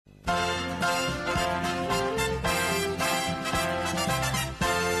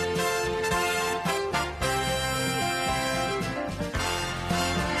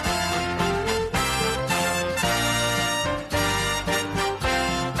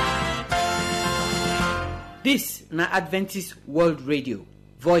This na Adventist World Radio,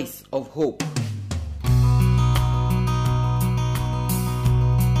 Voice of Hope.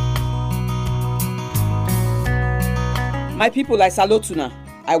 My people, I salute una.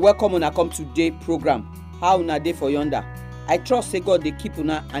 I welcome una come today program. How una dey for yonder? I trust say God dey keep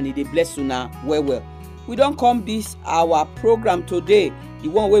una and He dey bless una well well. We don come this our program today, the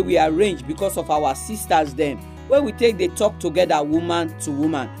one wey we arrange because of our sisters dem, where we take dey talk together woman to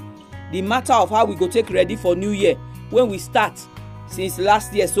woman. The matter of how we go take ready for New Year when we start since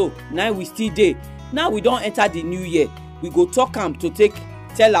last year, so now we still dey. Now we don enter the New Year. We go talk am to take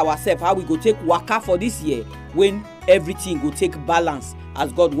tell ourselves how we go take waka for this year when everything go take balance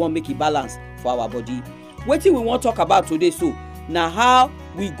as God wan make e balance for our body. Wetin we wan talk about today so na how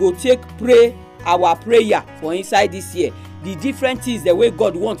we go take pray our prayer for inside this year. The different things the way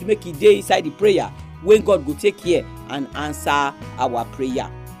God want make e dey inside the prayer when God go take care and answer our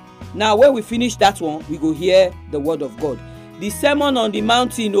prayer. Now when we finish that one, we go hear the word of God. The Sermon on the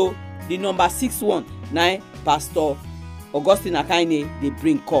Mountain, the number 6 one, na Pastor Augustine Akaine dey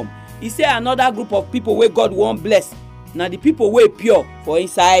bring come. He say another group of people wey God wan bless na the people wey pure for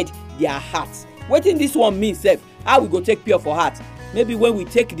inside their hearts. Wetin this one mean sef? How we go take pure for heart? Maybe when we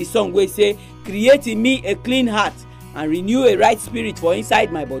take the song wey say create in me a clean heart and renew a right spirit for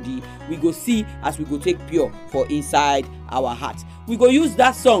inside my body, we go see as we go take pure for inside our heart. We go use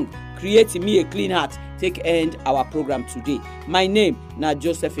that song create in me a clean heart take end our program today. My name na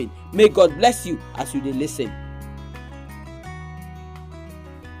Josephine. May God bless you as you dey listen.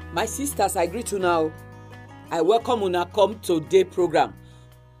 My sisters, I greet you now. I welcome una come today program.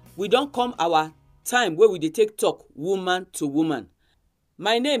 We don come our time where we dey take talk woman to woman.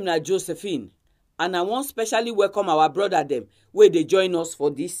 My name na Josephine, and I wan specially welcome our brother dem wey dey join us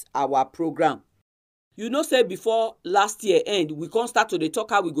for this our program. You know say before last year end, we come start to dey talk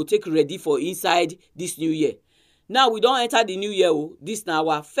how we go take ready for inside this new year. Now we don enter the new year. This na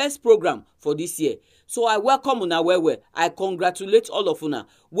our first program for this year. So I welcome una well well. I congratulate all of una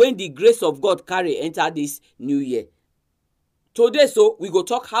when the grace of God carry enter this new year. Today so we go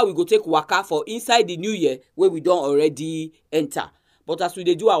talk how we go take waka for inside the new year where we don already enter. But as we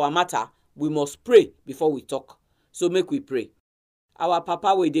dey do our matter, we must pray before we talk. So make we pray. Our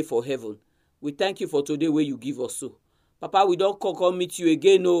Papa wey dey for heaven, we thank you for today wey you give us so. Papa, we don come meet you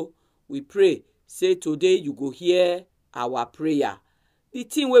again. We pray say today you go hear our prayer. The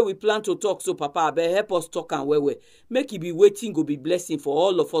thing wey we plan to talk so, Papa, abeg help us talk am well well. Make e be wetin go be blessing for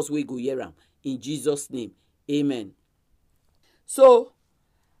all of us wey go hear am. In Jesus' name, amen. So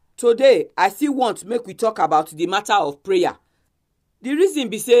today I still want make we talk about the matter of prayer. The reason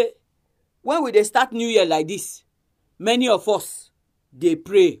be say when we dey start new year like this, many of us dey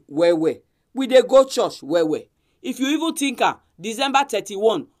pray well well. We dey go church well well. If you even think December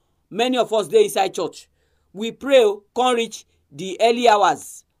 31, many of us dey inside church. We pray come reach the early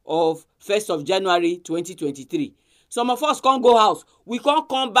hours of 1st of January 2023. Some of us can't go house. We can't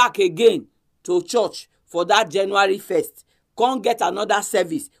come back again to church for that January 1st. Can't get another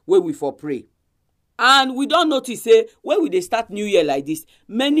service where we for pray. And we don't notice say when we dey start new year like this,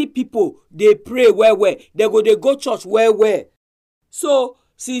 many people they pray well well. They go church well well. So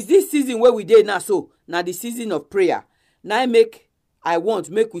since this season where we dey now, so now the season of prayer. Now I want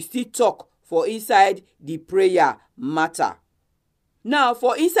make we still talk for inside the prayer matter. Now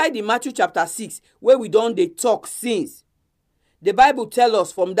for inside the Matthew chapter 6 where we don dey talk since, the Bible tell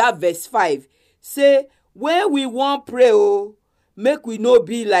us from that verse 5 say when we wan pray make we no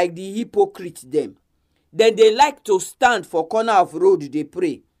be like the hypocrite dem. Then they like to stand for corner of road dey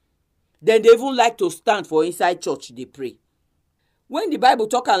pray. Then they even like to stand for inside church dey pray. When the Bible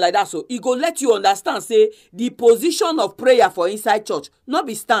talk am like that, so e go let you understand say the position of prayer for inside church not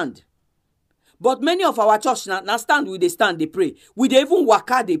be stand. But many of our church na stand we dey stand dey pray. We dey even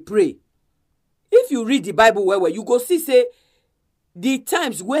waka dey pray. If you read the Bible well well, you go see say the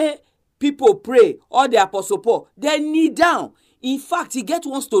times where people pray or the Apostle Paul, they kneel down. In fact, he get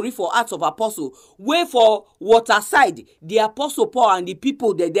one story for Acts of Apostle where for waterside, the Apostle Paul and the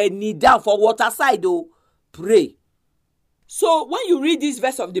people they kneel down for waterside pray. So when you read this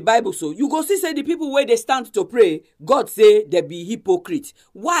verse of the Bible, so you go see say the people where they stand to pray, God say they be hypocrites.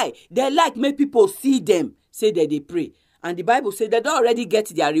 Why? They like make people see them say that they pray. And the Bible say they don't already get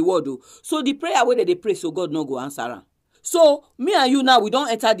their reward. So the prayer where they pray, so God no go answer them. So me and you now, we don't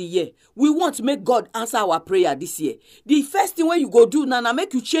enter the year. We want to make God answer our prayer this year. The first thing when you go do now,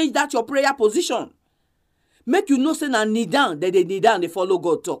 make you change that your prayer position. Make you know say na kneel down, they kneel down, they follow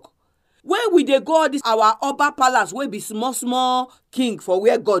God talk. When we dey go this our upper palace wey be small king for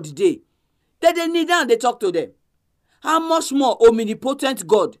where God dey, they kneel down, they talk to them. How much more omnipotent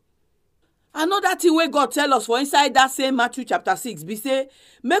God? Another thing wey God tell us for inside that same Matthew chapter 6 be say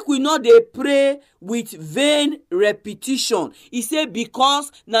make we no dey pray with vain repetition. He say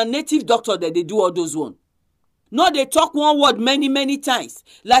because na native doctor dem dey do all those one. No dey talk one word many times.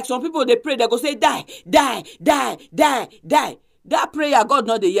 Like some people dey pray, they go say die, die, die, die, die. That prayer God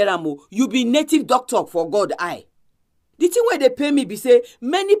no dey hear am o. You be native doctor for God eye. The thing wey dey pain me be say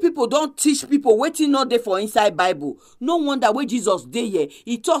many people don teach people wetin no dey for inside Bible. No wonder when Jesus dey here,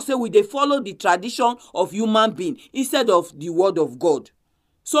 he talk say we dey follow the tradition of human being instead of the word of God.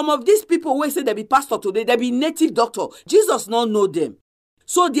 Some of these people wey say they be pastor today, they be native doctor. Jesus no know them.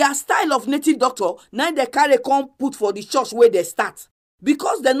 So their style of native doctor, now they carry come put for the church where they start.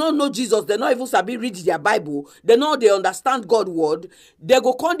 Because they don't know Jesus, they not even sabi read their Bible, they understand God word, they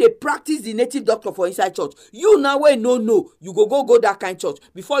go come they practice the native doctor for inside church. You now wey no, you go that kind church.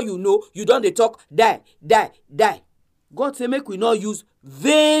 Before you know, you don't they talk, die. God say make we not use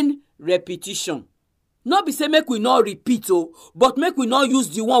vain repetition. Not be say make we not repeat but make we not use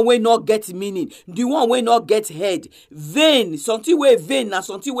the one wey not get meaning, the one wey not get head. Vain, something wey vain na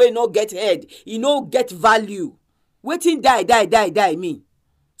something wey not get head, e no get value. Wetin die mean?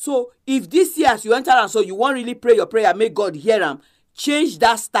 So if this year as you enter and so you wan really pray your prayer, make God hear am, change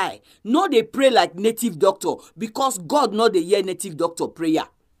that style. No dey pray like native doctor, because God no dey hear native doctor prayer.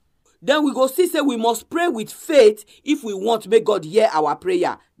 Then we go see say we must pray with faith if we want make God hear our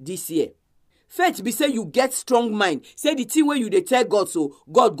prayer this year. Faith be say you get strong mind. Say the thing wey you dey tell God, so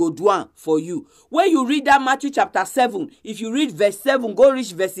God go do am for you. When you read that Matthew chapter 7, if you read verse 7, go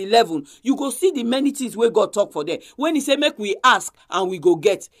reach verse 11, you go see the many things wey God talk for there. When he say make we ask and we go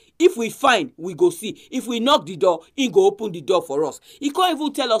get. If we find, we go see. If we knock the door, he go open the door for us. He can't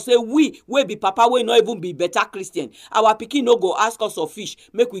even tell us say we be papa wey no even be better Christian. Our pikin no go ask us of fish,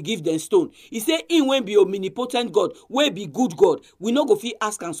 make we give them stone. He say him wey be omnipotent God, wey be good God, we no go fit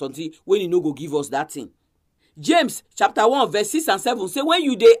ask am something when he no go give us that thing. James chapter 1 verse 6 and 7 say when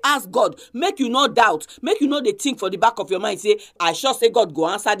you dey ask God, make you not doubt, make you not dey think for the back of your mind say I sure say God go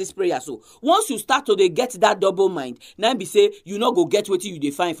answer this prayer. So once you start to dey get that double mind, now be say you not go get wetin you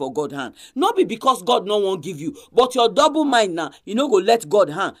dey find for God hand. Not be because God no wan give you, but your double mind now, you no go let God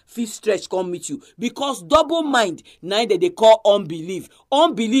hand fit stretch come meet you, because double mind now that they call unbelief.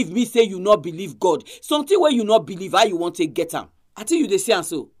 Unbelief mean say you not believe God. Something where you not believe, how you want to get am. I think you dey see am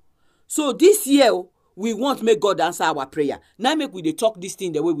so. So this year we want make God answer our prayer. Now make we dey talk this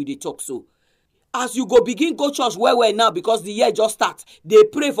thing the way we dey talk. So as you go begin go church well now, because the year just start, they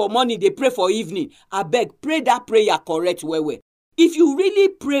pray for morning, they pray for evening. I beg, pray that prayer correct well. If you really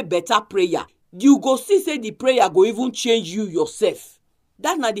pray better prayer, you go see say the prayer go even change you yourself.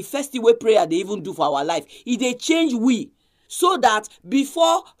 That's not the first thing wey prayer they even do for our life. It they change we. So that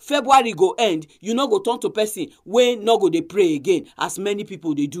before February go end, you no go turn to person when no go they pray again, as many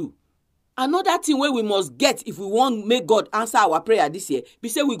people they do. Another thing wey we must get if we want make God answer our prayer this year, be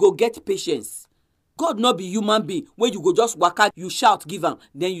say we go get patience. God not be human being when you go just waka, you shout give am,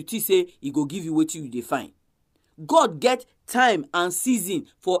 then you think say he go give you wetin you dey find. God get time and season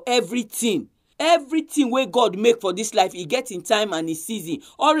for everything. Everything wey God make for this life, he get in time and in season.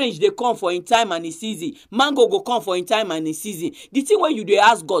 Orange they come for in time and in season. Mango go come for in time and in season. The thing when you dey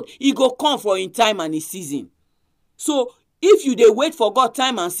ask God, he go come for in time and in season. So if you dey wait for God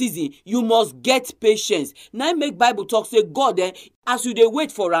time and season, you must get patience. Now make Bible talk say God as you dey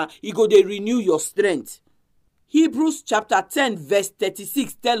wait for am, he go dey renew your strength. Hebrews chapter 10 verse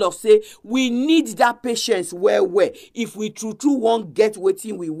 36 tell us say we need that patience well if we true want get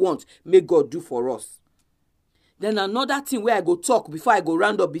wetin we want make God do for us. Then another thing where I go talk before I go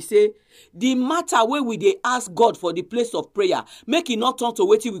round up be say the matter where we dey ask God for the place of prayer, make it not turn to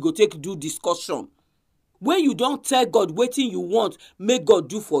wetin we go take do discussion. When you don't tell God wetin you want, make God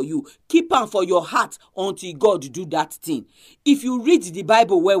do for you. Keep am for your heart until God do that thing. If you read the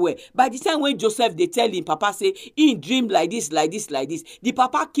Bible well, by the time when Joseph they tell him, Papa say, he dream like this, the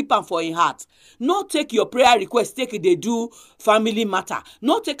Papa keep am for him heart. Not take your prayer request, take they do family matter.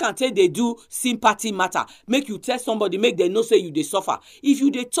 Not take and take they do sympathy matter. Make you tell somebody, make them know say you they suffer. If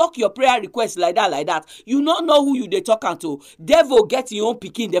you they talk your prayer request like that, you not know who you they talking to. Devil get your own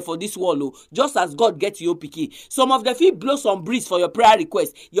pikin there for this world, just as God get your pikin. Some of the feet blow some breeze for your prayer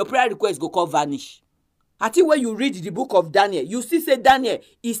request. Your prayer request go come vanish. I think when you read the book of Daniel, you see say Daniel,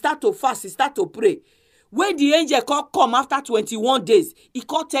 he start to fast, he start to pray. When the angel come after 21 days, he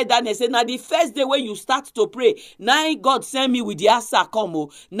called tell Daniel, say, now the first day when you start to pray, now God send me with the answer come.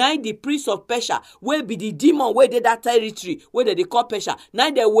 Now the prince of Persia, where be the demon, where they that territory, where they call Persia, now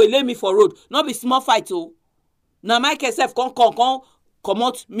they will lay me for road. Not be small fight. Now Michael self come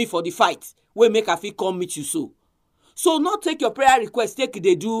out me for the fight. Where make a fit come meet you so. So not take your prayer request, take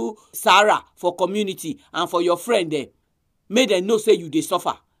dey do Sarah for community and for your friend dem. Make dem know say you dey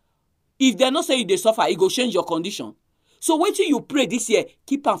suffer. If dem know say you dey suffer, e go change your condition. So wetin you pray this year,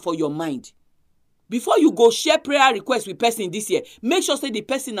 keep am for your mind. Before you go share prayer request with person this year, make sure say the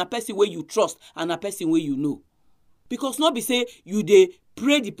person na person wey you trust and na person wey you know. Because no be say you dey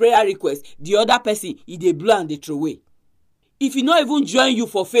pray the prayer request, the other person e dey blow and dey throw away. If e no even join you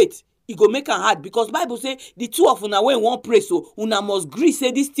for faith, e go make am hard, because Bible say the two of una when wan pray, so una must gree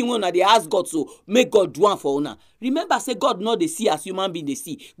say this thing wey una dey ask God, so make God do am for una. Remember say God no dey see as human being dey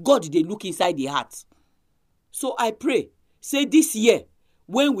see. God dey look inside the heart. So I pray say this year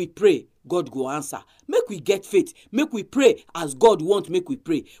when we pray, God go answer. Make we get faith. Make we pray as God want make we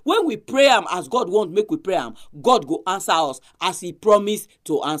pray. When we pray am as God want make we pray am, God go answer us as he promised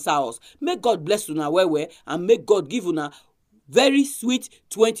to answer us. Make God bless una well and make God give una very sweet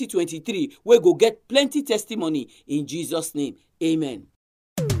 2023 wey go get plenty testimony in Jesus' name. Amen.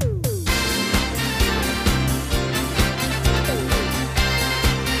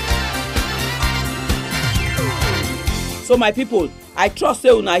 So my people, I trust say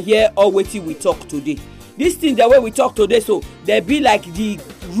una hear all wetin we talk today. This thing the way we talk today, so there be like the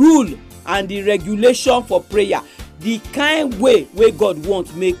rule and the regulation for prayer, the kind way God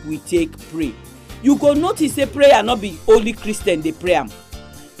want make we take pray. You go notice say prayer not be only Christian dey pray am.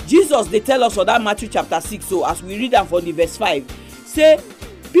 Jesus dey tell us for that Matthew chapter 6, so as we read am for the verse 5, say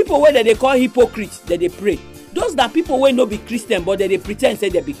people wey they call hypocrites, they pray. Those that people wey no be Christian but they pretend say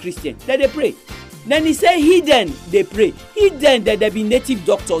they be Christian, they pray. Then he say hidden they pray. Hidden that they be native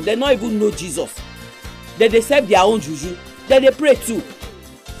doctors, they not even know Jesus. They serve their own juju, they pray too.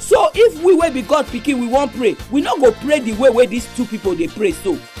 So if we will be God pikin, we won't pray. We not go pray the way these two people they pray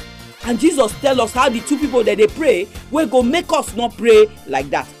so. And Jesus tell us how the two people that they pray will go make us not pray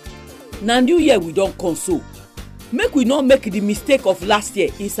like that. Now new year we don't console. Make we not make the mistake of last year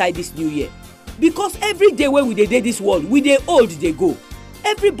inside this new year. Because every day when we dey this world, we dey old they go.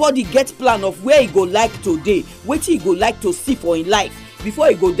 Everybody gets plan of where he go like today, what he go like to see for in life before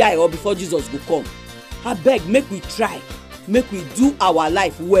he go die or before Jesus go come. I beg, make we try, make we do our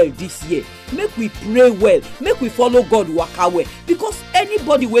life well this year. Make we pray well, make we follow God waka well. Because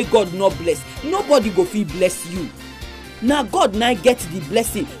anybody where God not bless, nobody go fit bless you. Now God now get the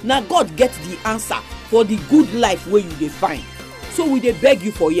blessing, now God get the answer for the good life where you dey find. So we dey beg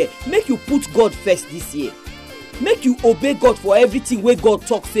you for here, make you put God first this year. Make you obey God for everything where God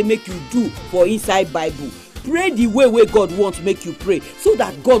talk say make you do for inside Bible. Pray the way God wants make you pray, so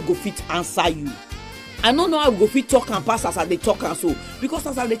that God go fit answer you. I don't know how we go fit talk and pass as I dey talk and so, because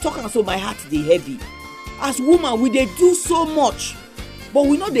as I dey talk and so my heart dey heavy. As woman we dey do so much, but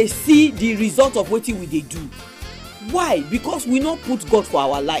we no dey see the result of wetin we dey do. Why? Because we no put God for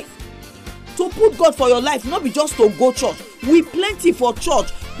our life. To put God for your life, not be just to go church. We plenty for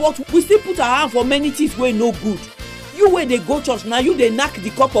church, but we still put our hand for many things wey no good. You wey dey go church, now you dey knack the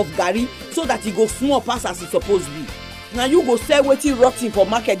cup of garri so that e go small pass as e suppose be. Now you go sell wetin rotten for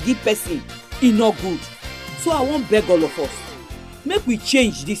market give person, e no good. So I wan beg all of us, make we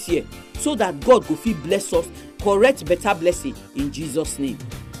change this year so that God go fit bless us, correct better blessing in Jesus' name.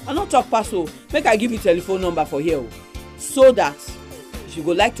 I no talk pass o, make I give you telephone number for here o, so that if you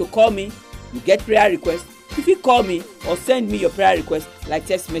go like to call me, you get prayer request, you fit call me or send me your prayer request like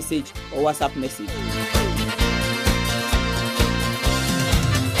text message or WhatsApp message.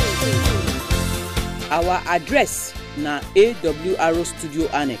 Our address na AWR Studio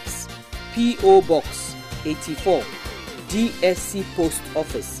Annex, P.O. Box 84, DSC Post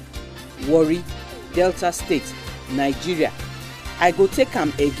Office, Warri, Delta State, Nigeria. I go take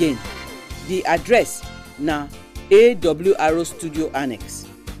am again. The address na AWR Studio Annex,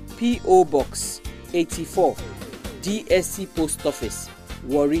 P.O. Box 84, DSC Post Office,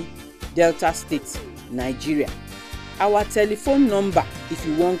 Warri, Delta State, Nigeria. Our telephone number if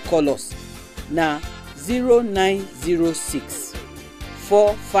you wan call us na 0906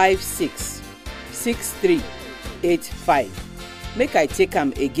 456 6385. Make I take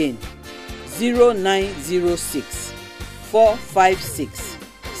am again. 0906 456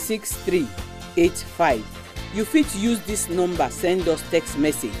 6385. You fit use this number send us text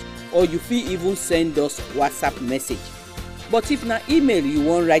message, or you fit even send us WhatsApp message. But if na email you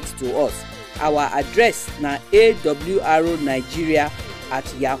wan write to us, our address na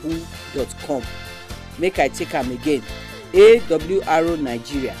awronigeria@yahoo.com. Make I take am again.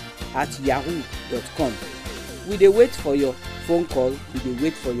 awronigeria@yahoo.com. We dey wait for your phone call, we dey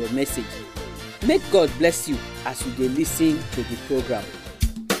wait for your message. Make God bless you as you dey listen to the program.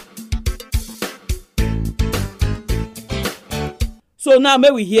 So So now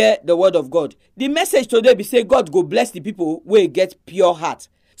may we hear the word of God. The message today be say God go bless the people wey get pure heart.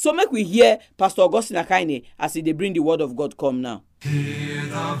 So make we hear Pastor Augustine Akaine as they bring the word of God come now. Hear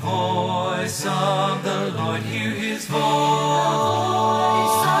the voice of the Lord, hear his voice.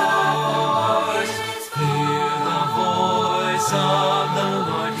 Hear the voice of the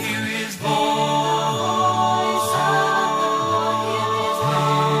Lord, hear his voice.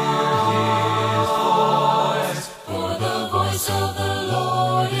 Hear his voice. For the voice of the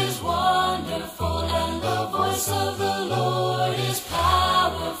Lord is wonderful, and the voice of the Lord is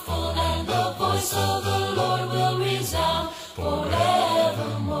powerful, and the voice of the Lord will resound forevermore.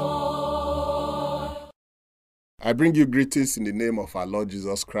 I bring you greetings in the name of our Lord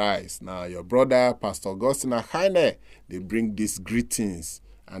Jesus Christ. Now, your brother, Pastor Augustine Akaine, they bring these greetings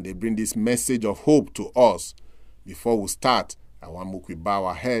and they bring this message of hope to us. Before we start, I want we bow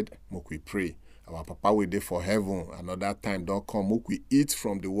our head, we pray. Our Papa will there for heaven. Another time don't come, we eat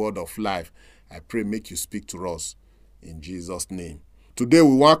from the word of life. I pray make you speak to us in Jesus' name. Today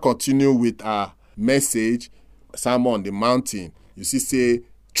we want to continue with our message, Sermon on the Mountain. You see, say,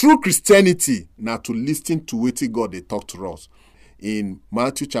 true Christianity now to listen to what God they talk to us. In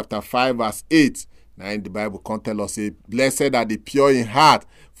Matthew chapter 5 verse 8, now in the Bible can tell us, say, blessed are the pure in heart,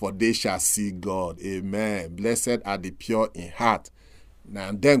 for they shall see God. Amen. Blessed are the pure in heart. Now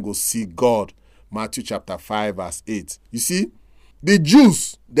and then go see God. Matthew chapter 5 verse 8. You see, the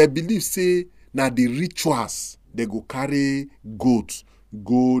Jews, they believe, say, now the rituals, they go carry goat,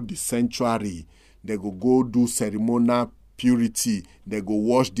 go the sanctuary, they go do ceremonial purity, they go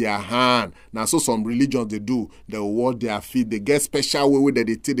wash their hand. Now, so some religions they do, they wash their feet, they get special way that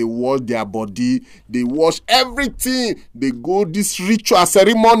they take, they wash their body, they wash everything, they go this ritual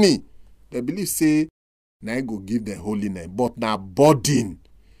ceremony. They believe, say, now I go give them holiness, but now burden.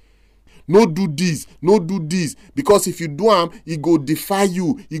 No do this, no do this, because if you do them, it go defy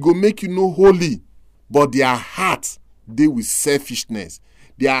you, it go make you no holy. But their heart, they with selfishness.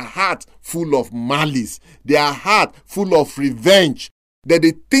 Their heart full of malice. Their heart full of revenge. That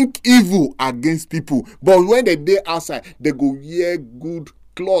they think evil against people. But when they dey outside, they go wear good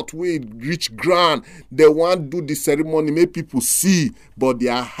cloth with rich ground. They want to do the ceremony, make people see. But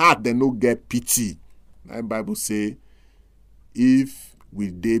their heart, they no get pity. The Bible say, if we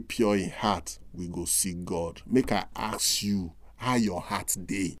dey pure in heart, we go see God. Make I ask you, how your heart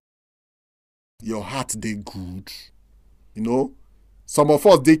dey? Your heart dey good? You know? Some of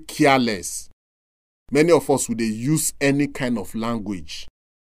us, they careless. Many of us, they use any kind of language.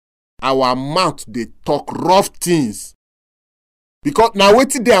 Our mouth, they talk rough things. Because now, wait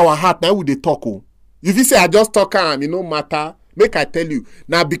till they our heart, now we they talk. Oh. If you say, I just talk, it no matter. Make I tell you.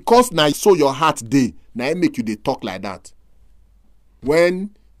 Now, because now so your heart dey, now I make you they talk like that. When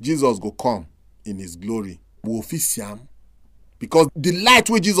Jesus go come in his glory, we will see him. Because the light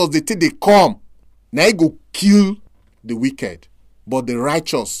where Jesus, they take, they come. Now he go kill the wicked. But the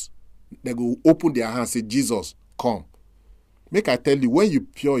righteous, they go open their hands and say, Jesus, come. Make I tell you, when you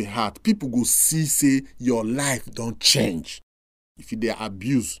pure in heart, people go see, say, your life don't change. If you dey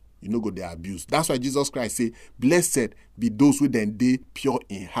abuse, you no go dey abuse. That's why Jesus Christ say, blessed be those who then dey pure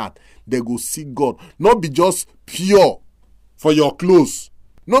in heart. They go see God. Not be just pure for your clothes.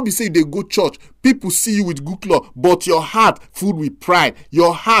 Not be say they go church. People see you with good clothes, but your heart full with pride.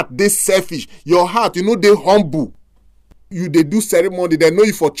 Your heart, they selfish. Your heart, they humble. You they do ceremony, they know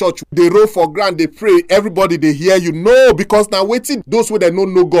you for church, they roll for ground, they pray, everybody they hear you. No, because now waiting, those who they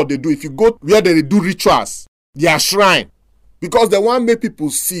don't know God, they do. If you go where they do rituals, their shrine, because they want make people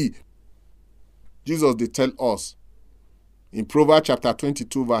see. Jesus, they tell us in Proverbs chapter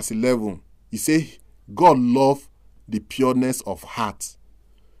 22 verse 11, he say, God love the pureness of heart.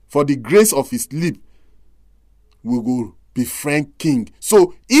 For the grace of his lip will go befriend king.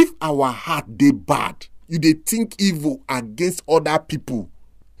 So if our heart they bad, you they think evil against other people,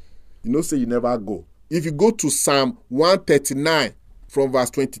 say you never go. If you go to Psalm 139 from verse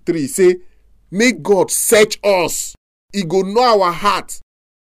 23, say, make God search us. He go know our heart.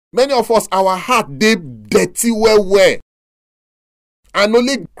 Many of us, our heart, they dirty well. And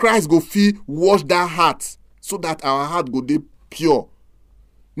only Christ go feel wash that heart so that our heart go they pure.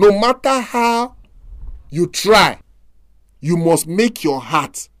 No matter how you try, you must make your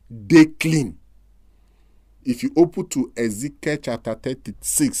heart they clean. If you open to Ezekiel chapter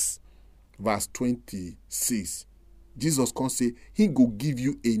 36, verse 26, Jesus can say, he go give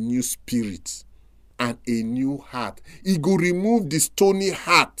you a new spirit and a new heart. He go remove the stony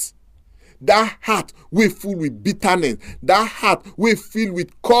heart. That heart will full with bitterness. That heart will fill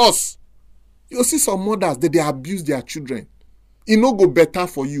with curse. You see some mothers that they abuse their children. It no go better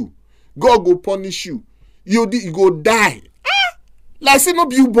for you. God go punish you. You go die. Like say no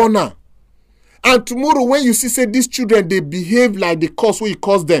be you born am. And tomorrow when you see say these children they behave like the cause wey you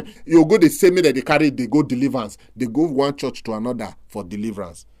cause them, you go the same way that they carry, they go deliverance. They go one church to another for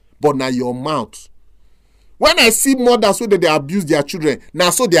deliverance. But now your mouth. When I see mothers wey they abuse their children,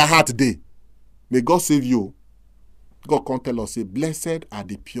 now so their heart dey. May God save you. God come tell us say, blessed are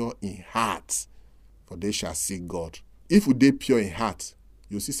the pure in heart, for they shall see God. If we dey pure in heart,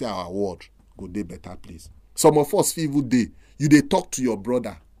 you see say our world go dey better place. Some of us feel evil day. You dey talk to your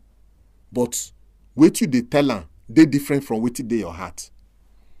brother, but wetin you dey tell am dey different from wetin dey your heart.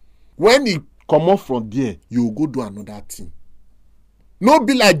 When he comot from there, you go do another thing. No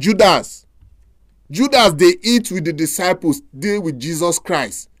be like Judas. Judas dey eat with the disciples, dey with Jesus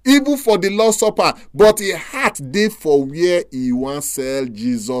Christ, even for the Lord's Supper, but his heart dey for where he wan sell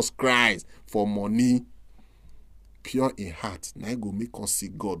Jesus Christ for money. Pure in heart, na go make us see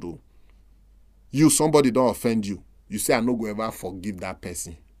God. Oh, you, somebody don offend you, you say I no go ever forgive that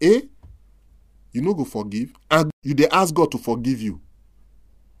person. You no go forgive, and you dey ask God to forgive you.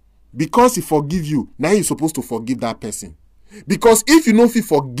 Because he forgive you, now you supposed to forgive that person. Because if you no fit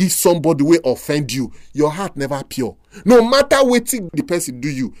forgive somebody wey offend you, your heart never pure. No matter wetin the person do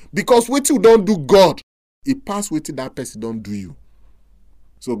you, because wetin you don do God, e pass wetin that person don do you.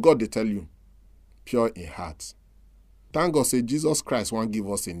 So God dey tell you, pure in heart. Thank God say Jesus Christ wan give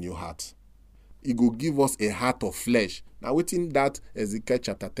us a new heart. He go give us a heart of flesh. Now wetin that Ezekiel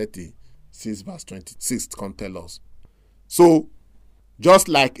chapter 36 verse 26 can tell us. So just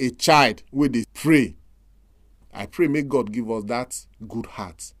like a child wey dey pray, I pray may God give us that good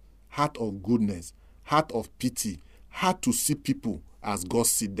heart of goodness, heart of pity, heart to see people as God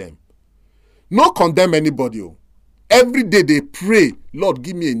see them. No condemn anybody. Every day they pray, Lord,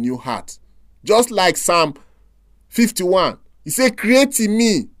 give me a new heart. Just like Psalm 51, he said, create in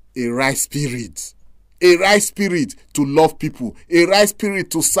me a right spirit. A right spirit to love people, a right spirit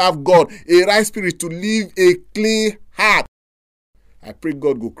to serve God, a right spirit to live a clean heart. I pray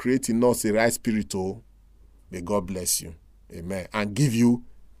God will create in us a right spirit. Oh, may God bless you. Amen. And give you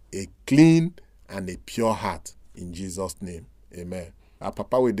a clean and a pure heart in Jesus' name. Amen. Our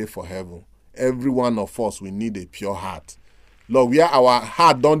Papa will dey for heaven. Every one of us, we need a pure heart. Lord, where our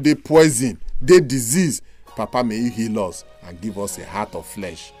heart don't dey poison, dey disease, Papa, may you heal us and give us a heart of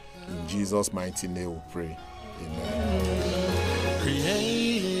flesh. In Jesus' mighty name we pray. Amen.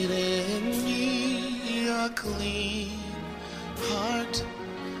 Create in me a clean heart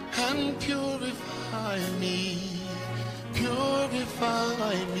and purify me.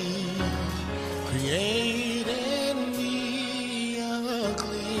 Purify me. Create in me a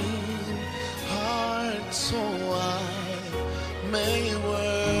clean heart so I may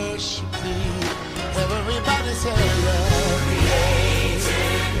worship thee. Everybody say, yeah. Create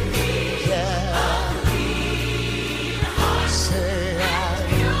in me a clean heart. Say,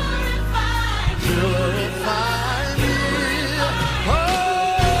 purify me.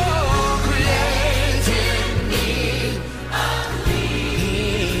 Oh, create in me a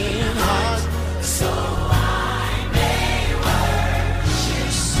clean heart so I may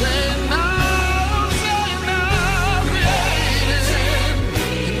worship. Say now, create in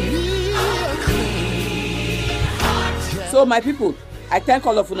me a clean heart. So my people, I thank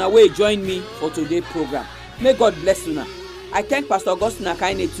all of una wey join me for today's program. May God bless una. I thank Pastor Augustine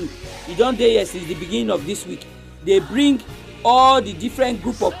Akaine too. He don dey here since the beginning of this week. They bring all the different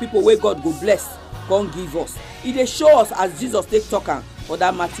group of people wey God go bless come give us. E dey show us as Jesus take talk am for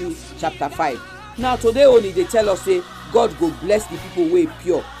that Matthew chapter 5. Now today only they tell us say God go bless the people wey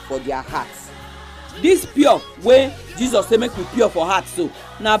pure for their hearts. This pure wey Jesus say make we pure for heart, so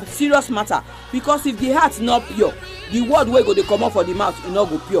na serious matter, because if the heart not pure, the word wey go dey comot for the mouth e no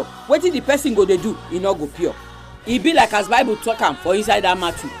go pure. Wetin the person go dey do e no go pure. E be like as Bible talk am for inside that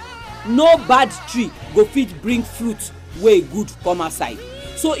Matthew. No bad tree go fit bring fruit wey good come outside.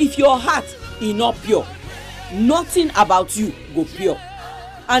 So if your heart e not pure, nothing about you go pure.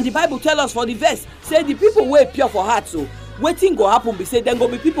 And the Bible tell us for the verse say the people wey pure for heart, so wetin go happen be say dem go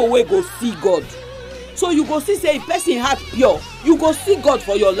be people wey go see God. So you go see say if person heart pure, you go see God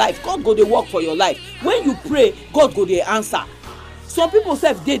for your life. God go dey work for your life. When you pray, God go dey answer. Some people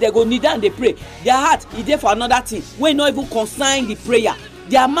sef dey, they go kneel down dey pray. Their heart e dey for another thing wey no even concern the prayer.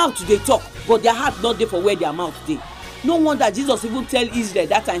 Their mouth dey talk, but their heart not dey for where their mouth dey. No wonder Jesus even tell Israel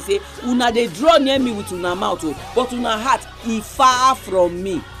that time say, una dey draw near me with una mouth, but una heart e far from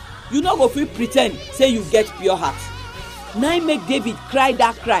me. You no go fit pretend say you get pure heart. Na im make David cry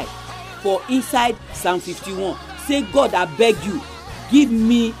that cry for inside Psalm 51. Say, God, I beg you, give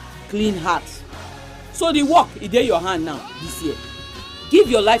me clean heart. So the work e dey your hand now this year. Give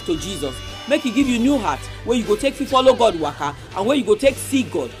your life to Jesus. make He give you new heart wey you go take fit follow God waka, and wey you go take see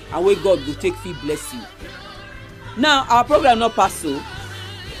God, and wey God go take fit bless you. Now our program no pass so.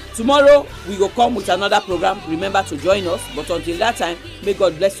 Tomorrow we go come with another program. Remember to join us, but until that time, may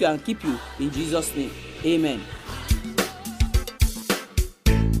God bless you and keep you in Jesus' name. Amen.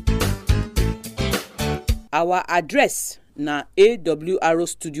 Our address na AWR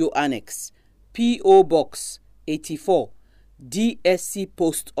Studio Annex, P.O. Box 84, DSC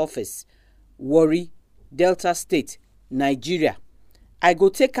Post Office, Warri, Delta State, Nigeria. I go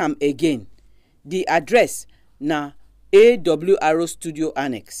take am again. The address na AWR Studio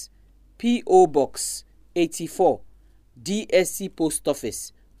Annex, P.O. Box 84, DSC Post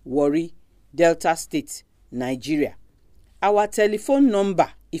Office, Warri, Delta State, Nigeria. Our telephone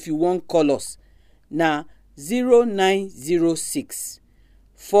number, if you wan call us, na 0906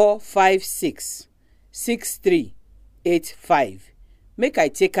 456 6385. Make I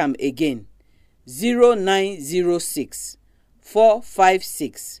take am again. 0906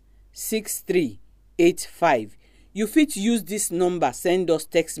 456 6385. You fit use this number send us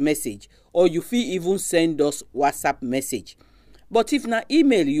text message, or you fit even send us WhatsApp message. But if na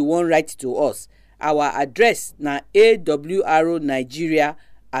email you wan write to us, our address na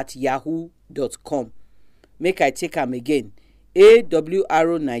awrnigeria@yahoo.com. Make I take am again.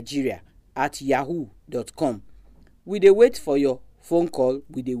 awrnigeria@yahoo.com. We dey wait for your phone call.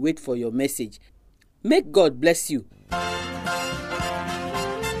 We dey wait for your message. Make God bless you.